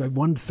babies, right?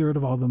 1/3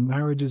 of all the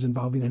marriages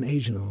involving an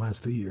Asian in the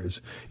last 3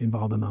 years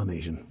involved a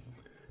non-Asian.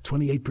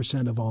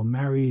 28% of all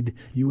married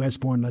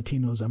U.S.-born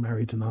Latinos are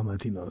married to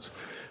non-Latinos.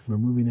 We're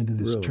moving into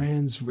this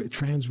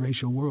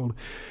transracial world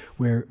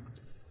where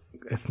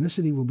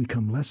ethnicity will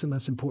become less and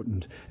less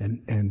important,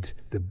 and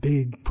the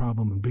big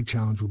problem and big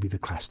challenge will be the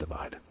class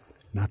divide,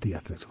 not the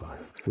ethnic divide.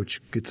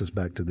 Which gets us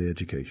back to the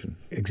education.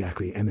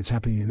 Exactly, and it's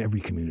happening in every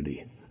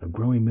community. A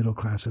growing middle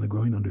class and a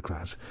growing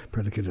underclass,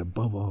 predicated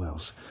above all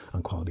else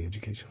on quality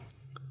education.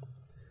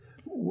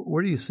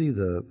 Where do you see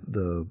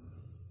what's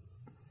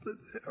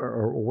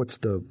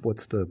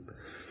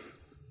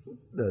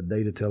the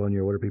data telling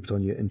you, or what are people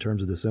telling you in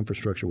terms of this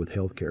infrastructure with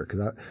healthcare?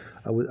 Because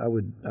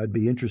I'd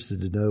be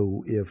interested to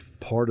know if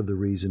part of the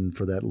reason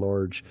for that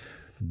large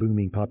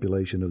booming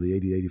population of the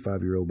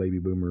 85-year-old baby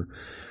boomer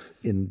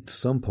in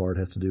some part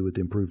has to do with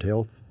improved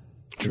health,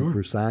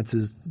 improved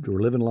sciences,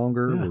 we're living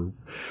longer. Yeah.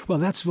 Well,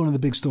 that's one of the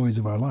big stories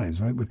of our lives,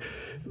 right?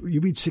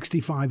 You reach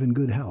 65 in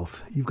good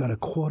health, you've got a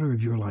quarter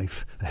of your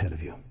life ahead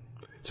of you.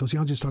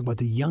 Sociologists talk about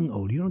the young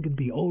old. You don't get to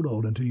be old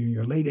until you're in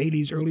your late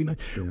 80s, early 90s.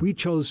 Yeah. We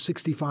chose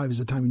 65 as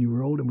the time when you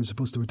were old and were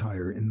supposed to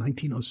retire in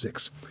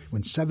 1906,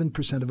 when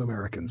 7% of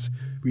Americans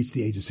reached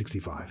the age of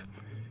 65.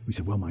 We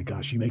said, well, my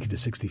gosh, you make it to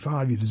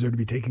 65, you deserve to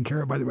be taken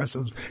care of by the rest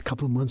of those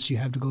couple of months you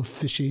have to go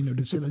fishing or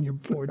to sit on your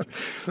porch.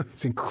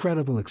 It's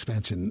incredible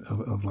expansion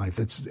of life.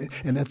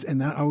 And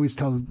I always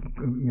tell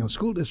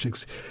school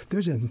districts,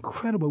 there's an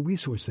incredible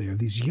resource there,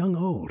 these young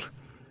old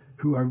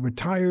who are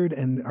retired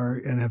and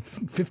have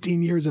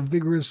 15 years of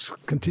vigorous,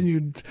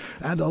 continued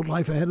adult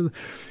life ahead of them.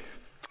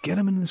 Get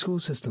them in the school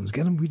systems.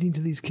 Get them reading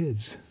to these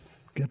kids.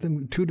 Get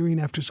them tutoring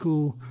after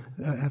school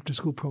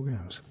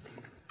programs.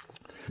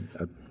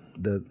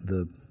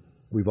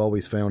 We've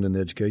always found in the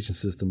education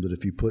system that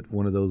if you put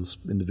one of those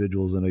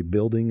individuals in a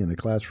building, in a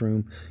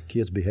classroom,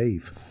 kids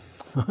behave.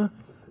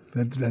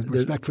 That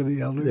respect for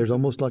the elder. There's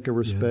almost like a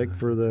respect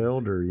for the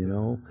elder,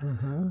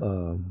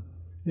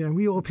 Yeah,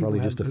 we all people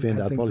I'd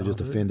probably just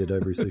offended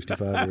every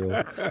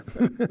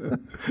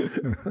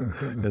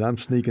 65-year-old, and I'm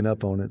sneaking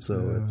up on it.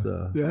 So it's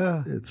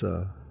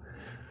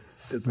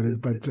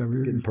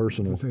getting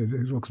personal.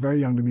 It looks very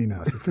young to me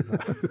now.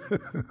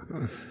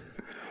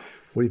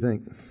 What do you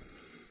think?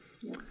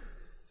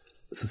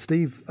 So,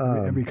 Steve,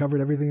 have we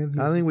covered everything?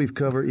 I think we've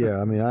covered. Yeah,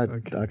 I mean,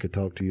 I could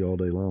talk to you all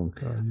day long.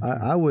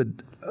 I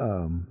would.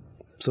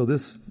 So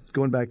this,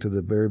 going back to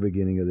the very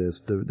beginning of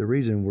this, the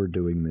reason we're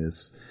doing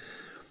this,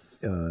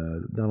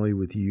 not only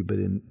with you, but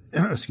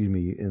as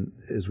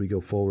we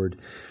go forward,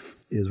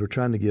 is we're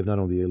trying to give not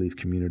only the Alief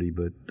community,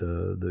 but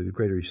the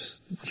greater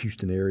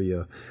Houston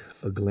area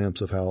a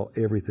glimpse of how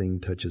everything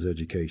touches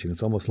education.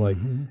 It's almost like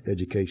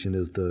education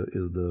is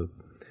the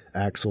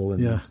axle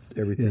and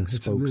everything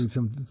spokes.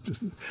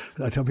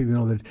 I tell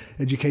people that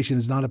education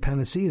is not a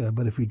panacea,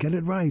 but if we get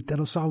it right,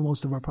 that'll solve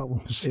most of our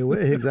problems.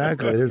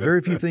 Exactly. There's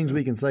very few things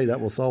we can say that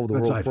will solve the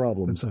world's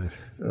problems. That's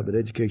right. But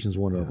education is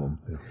one of them.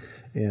 Yeah.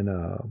 And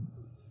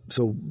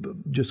so,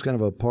 just kind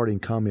of a parting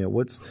comment.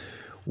 What's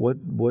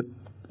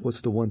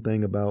the one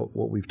thing about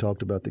what we've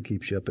talked about that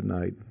keeps you up at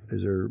night?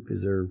 Is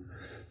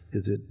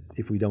it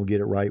if we don't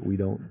get it right, we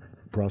don't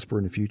prosper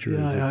in the future?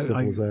 Yeah, is it as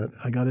simple as that?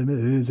 I got to admit,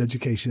 it is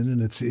education,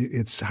 and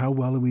it's how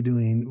well are we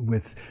doing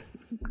with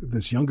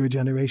this younger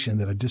generation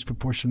that are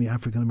disproportionately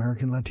African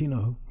American,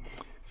 Latino,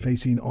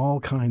 facing all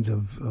kinds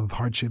of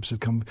hardships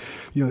that come.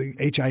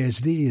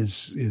 HISD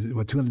is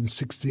what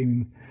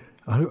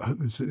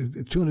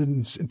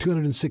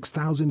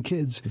 206,000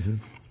 kids.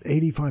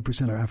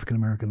 85% are African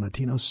American,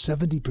 Latino.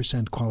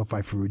 70%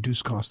 qualify for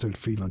reduced cost or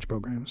free lunch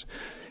programs.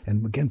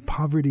 And again,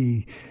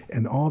 poverty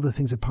and all the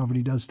things that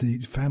poverty does to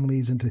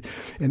families and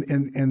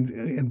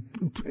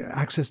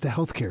access to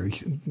health care.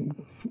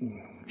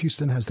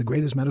 Houston has the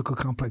greatest medical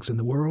complex in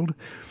the world,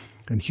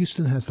 and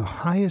Houston has the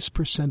highest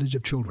percentage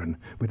of children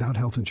without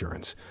health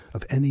insurance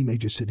of any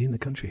major city in the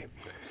country.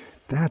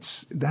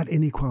 That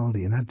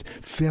inequality and that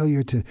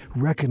failure to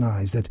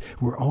recognize that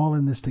we're all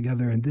in this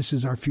together and this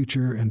is our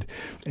future and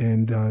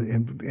these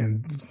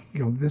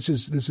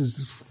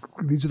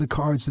are the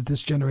cards that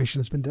this generation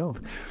has been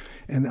dealt.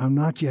 And I'm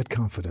not yet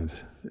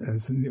confident,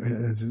 as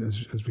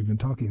we've been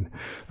talking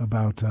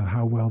about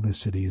how well this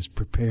city is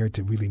prepared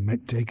to really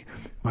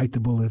bite the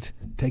bullet,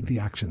 take the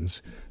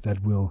actions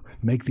that will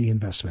make the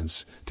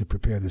investments to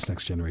prepare this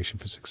next generation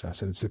for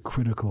success. And it's a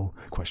critical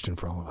question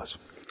for all of us.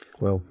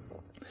 Well,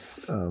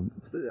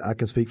 I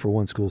can speak for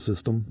one school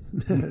system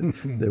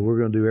that we're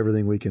going to do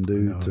everything we can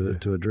do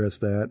to address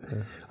that.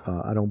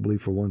 I don't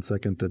believe for one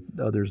second that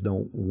others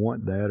don't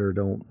want that or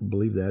don't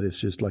believe that. It's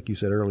just like you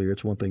said earlier,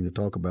 it's one thing to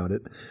talk about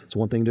it. It's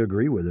one thing to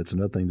agree with. It's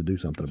another thing to do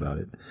something about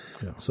it.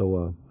 Yeah.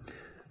 So,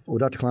 well,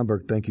 Dr.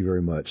 Kleinberg, thank you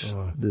very much.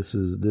 This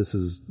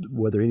is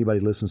whether anybody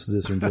listens to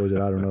this or enjoys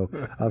it, I don't know.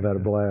 I've had a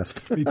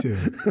blast. Me too.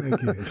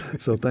 Thank you.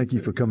 So thank you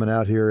for coming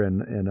out here,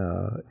 and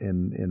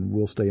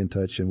we'll stay in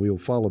touch, and we'll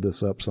follow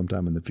this up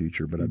sometime in the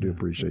future. But I do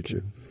appreciate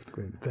you.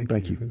 Great.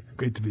 Thank you.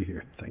 Great to be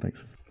here.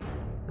 Thanks.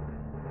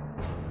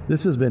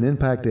 This has been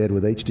Impact Ed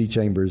with H.D.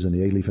 Chambers in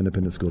the Alief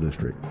Independent School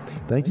District.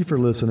 Thank you for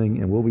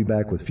listening, and we'll be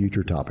back with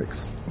future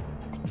topics.